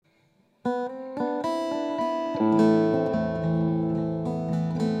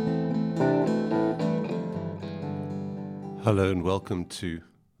Hello and welcome to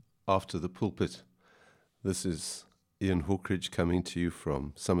After the Pulpit. This is Ian Hawkridge coming to you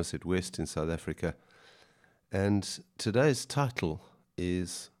from Somerset West in South Africa. And today's title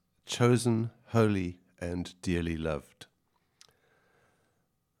is Chosen, Holy and Dearly Loved.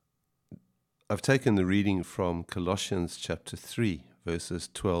 I've taken the reading from Colossians chapter 3, verses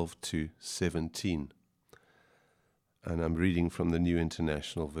 12 to 17. And I'm reading from the New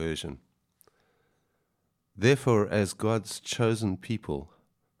International Version. Therefore, as God's chosen people,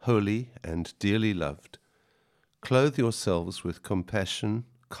 holy and dearly loved, clothe yourselves with compassion,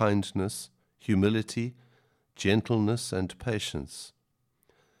 kindness, humility, gentleness, and patience.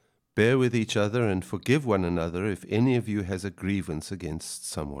 Bear with each other and forgive one another if any of you has a grievance against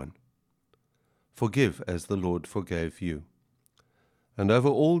someone. Forgive as the Lord forgave you. And over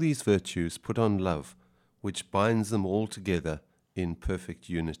all these virtues put on love, which binds them all together in perfect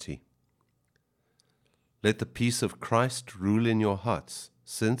unity. Let the peace of Christ rule in your hearts,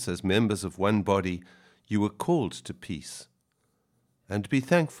 since, as members of one body, you were called to peace. And be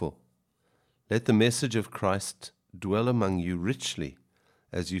thankful. Let the message of Christ dwell among you richly,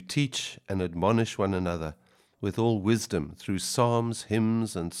 as you teach and admonish one another with all wisdom through psalms,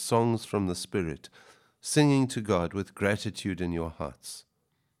 hymns, and songs from the Spirit, singing to God with gratitude in your hearts.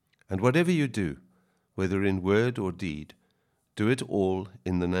 And whatever you do, whether in word or deed, do it all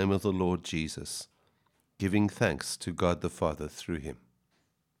in the name of the Lord Jesus, giving thanks to God the Father through him.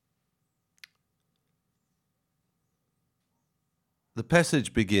 The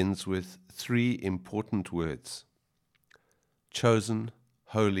passage begins with three important words: chosen,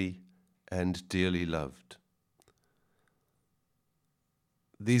 holy, and dearly loved.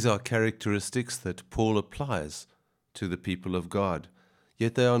 These are characteristics that Paul applies to the people of God,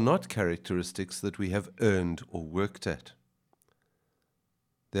 yet they are not characteristics that we have earned or worked at.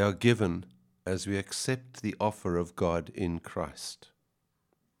 They are given as we accept the offer of God in Christ.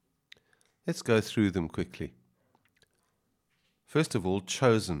 Let's go through them quickly. First of all,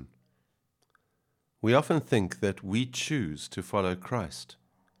 chosen. We often think that we choose to follow Christ,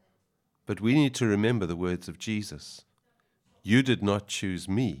 but we need to remember the words of Jesus. You did not choose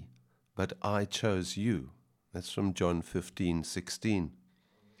me, but I chose you. That's from John 15:16.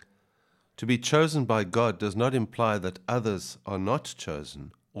 To be chosen by God does not imply that others are not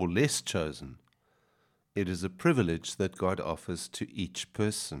chosen or less chosen. It is a privilege that God offers to each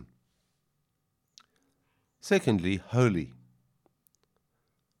person. Secondly, holy.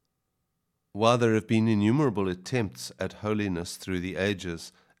 While there have been innumerable attempts at holiness through the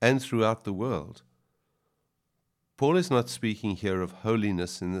ages and throughout the world, Paul is not speaking here of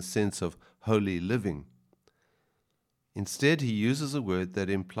holiness in the sense of holy living. Instead, he uses a word that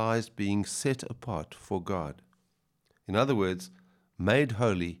implies being set apart for God. In other words, made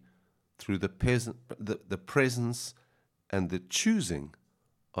holy through the presence and the choosing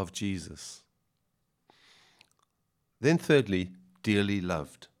of Jesus. Then thirdly, dearly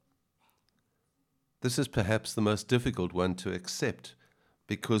loved. This is perhaps the most difficult one to accept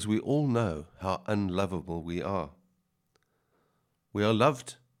because we all know how unlovable we are. We are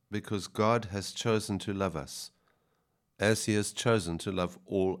loved because God has chosen to love us, as he has chosen to love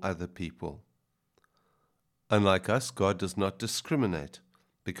all other people. Unlike us, God does not discriminate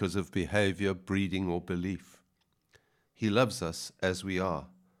because of behavior, breeding, or belief. He loves us as we are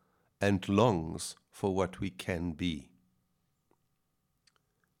and longs for what we can be.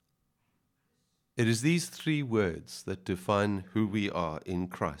 It is these three words that define who we are in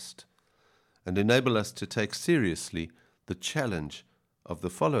Christ and enable us to take seriously the challenge of the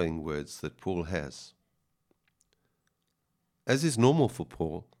following words that Paul has. As is normal for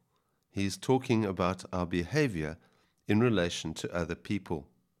Paul, he is talking about our behavior in relation to other people.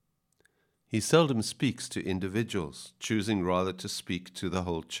 He seldom speaks to individuals, choosing rather to speak to the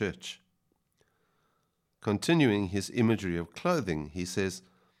whole church. Continuing his imagery of clothing, he says,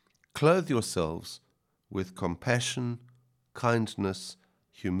 clothe yourselves with compassion, kindness,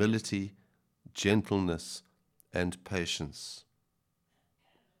 humility, gentleness, and patience.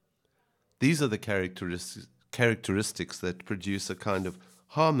 These are the characteristics that produce a kind of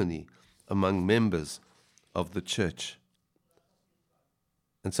harmony among members of the church.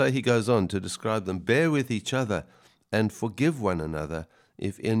 And so he goes on to describe them. Bear with each other and forgive one another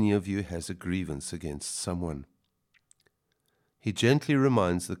if any of you has a grievance against someone. He gently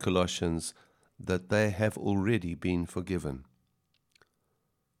reminds the Colossians that they have already been forgiven,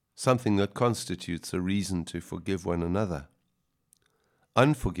 something that constitutes a reason to forgive one another.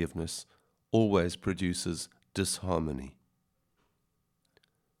 Unforgiveness always produces disharmony.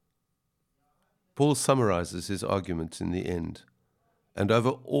 Paul summarizes his argument in the end. And over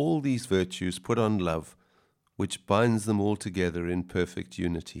all these virtues put on love, which binds them all together in perfect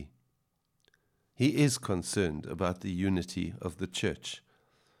unity. He is concerned about the unity of the church,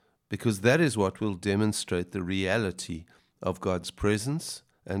 because that is what will demonstrate the reality of God's presence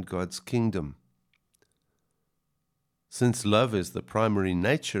and God's kingdom. Since love is the primary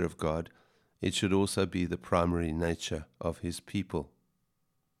nature of God, it should also be the primary nature of his people.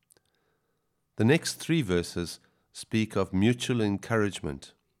 The next 3 verses speak of mutual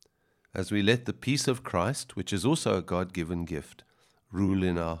encouragement as we let the peace of Christ, which is also a God-given gift, rule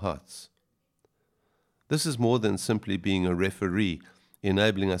in our hearts. This is more than simply being a referee,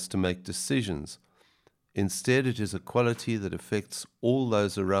 enabling us to make decisions. Instead, it is a quality that affects all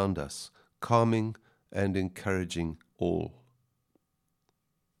those around us, calming and encouraging all.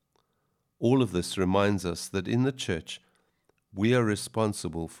 All of this reminds us that in the church, we are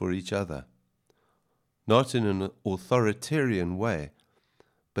responsible for each other, not in an authoritarian way,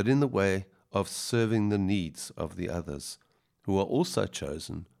 but in the way of serving the needs of the others, who are also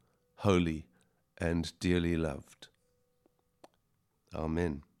chosen, holy, and dearly loved.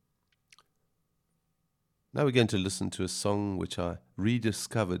 Amen. Now we're going to listen to a song which I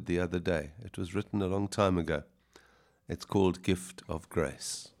rediscovered the other day. It was written a long time ago. It's called Gift of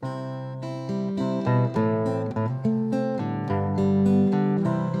Grace.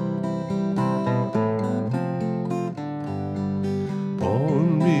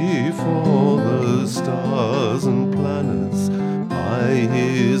 Born before the stars and planets, by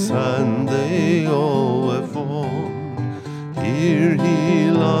his hand they all were formed. Here he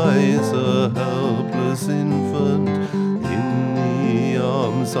lies, a helpless infant, in the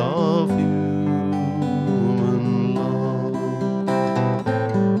arms of human love.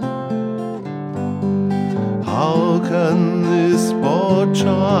 How can this poor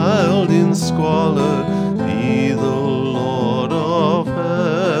child in squalor be the Lord of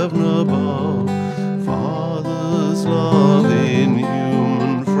heaven above? Father's love in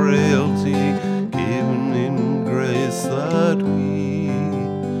human frailty, given in grace that we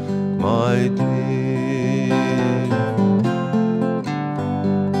might live.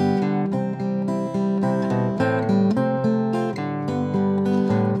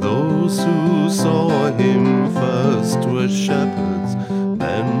 Those who saw him first were shepherds,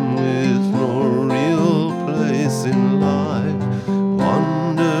 men with no real place in life,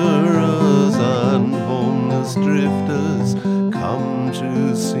 wanderers and homeless drifters, come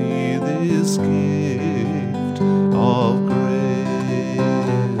to see this gift of grace.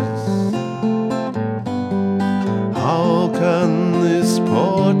 How can this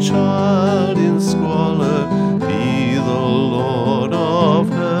poor child in squalor be the Lord of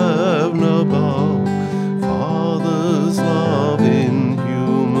heaven above? Father's love in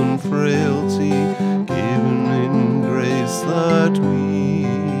human frailty, given in grace that we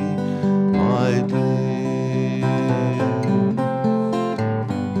might live.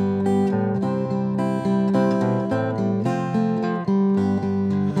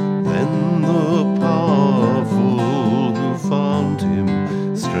 Then the powerful who found him,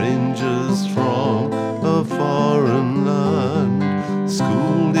 strangers from a foreign land,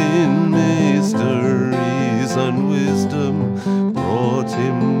 schooled in mysteries and wisdom, brought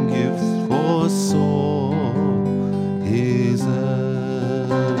him gifts for sore his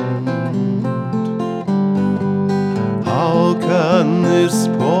end. How can this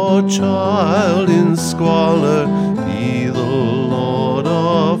poor child in squalor be the Lord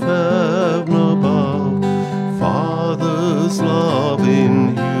of heaven above? Father's love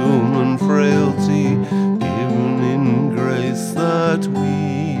in human frailty, given in grace that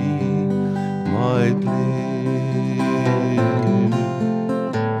we might live.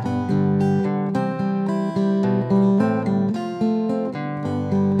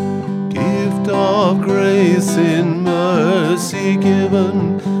 Gift of grace in mercy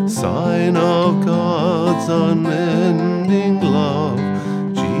given, sign of God's unending love.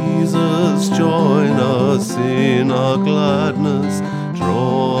 Jesus, join us in our gladness,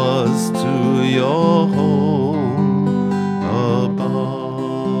 draw us to your home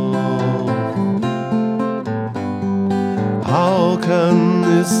above. How can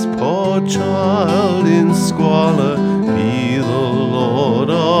this poor child in squalor be the Lord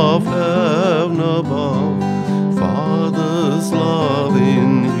of heaven above? Father's love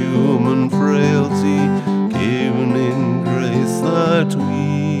in human frailty, given in grace that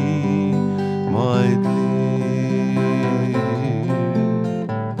we might live.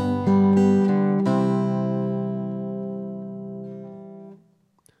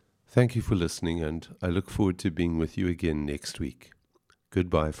 Thank you for listening, and I look forward to being with you again next week.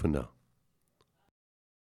 Goodbye for now.